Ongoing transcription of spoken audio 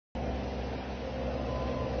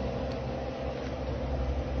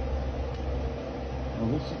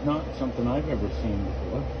this is not something I've ever seen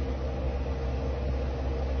before.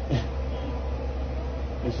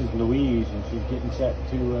 This is Louise, and she's getting set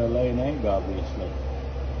to lay an egg, obviously.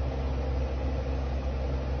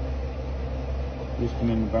 Just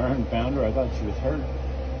come in the barn, found her. I thought she was hurt.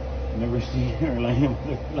 Never seen her laying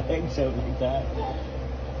with her legs out like that.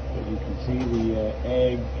 But you can see the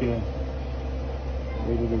egg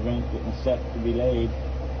ready to vent, getting set to be laid.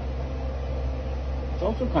 It's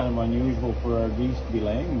also kind of unusual for our geese to be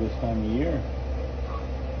laying this time of year.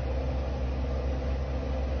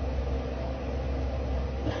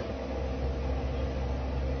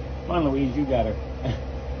 Come on, Louise, you got her.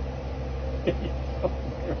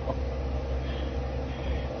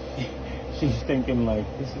 She's thinking like,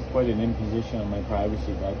 this is quite an imposition on my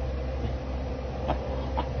privacy, bud.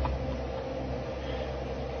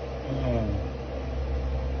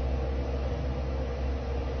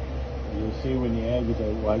 You'll see when the egg is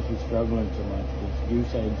out why she's struggling so much, because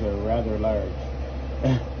goose eggs are rather large.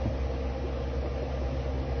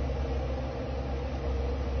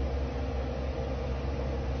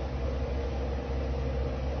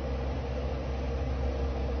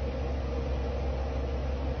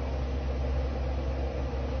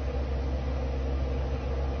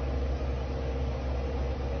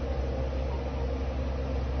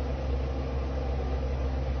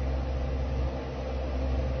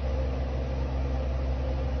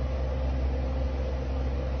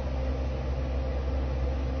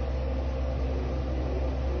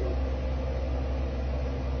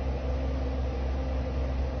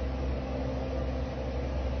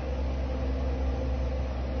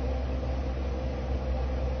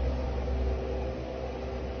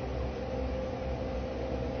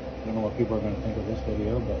 I don't know what people are going to think of this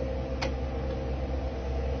video, but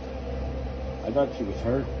I thought she was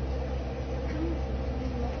hurt.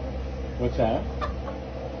 What's that?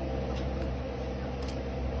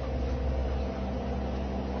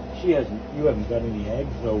 She hasn't. You haven't got any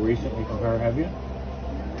eggs though recently from her, have you?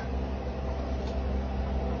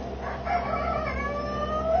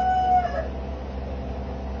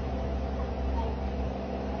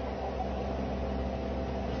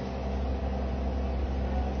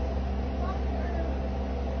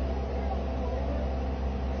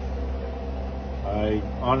 I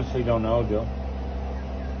honestly don't know, Jill.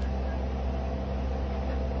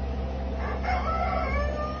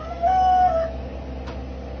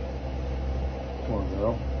 Poor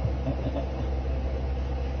girl.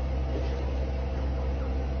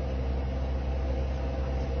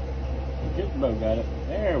 Just about got it.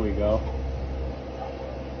 There we go.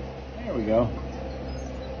 There we go.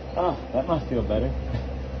 Oh, that must feel better.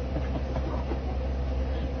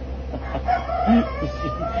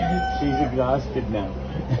 She's exhausted now.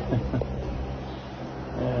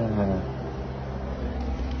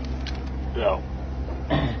 So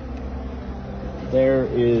there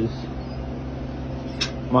is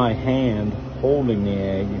my hand holding the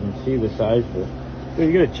egg. You can see the size of it. So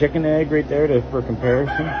you get a chicken egg right there for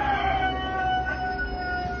comparison.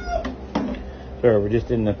 Sorry, we're just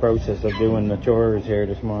in the process of doing the chores here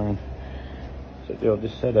this morning. So Jill,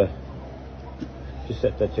 just set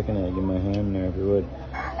that chicken egg in my hand there if you would.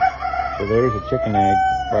 So there's a chicken egg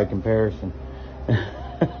by comparison.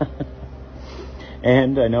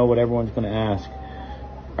 And I know what everyone's going to ask.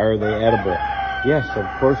 Are they edible? Yes, of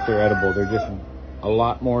course they're edible. They're just a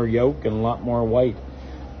lot more yolk and a lot more white.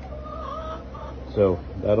 So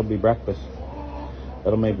that'll be breakfast.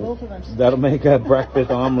 That'll make a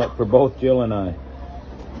breakfast omelet for both Jill and I.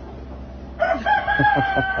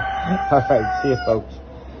 All right, see you folks.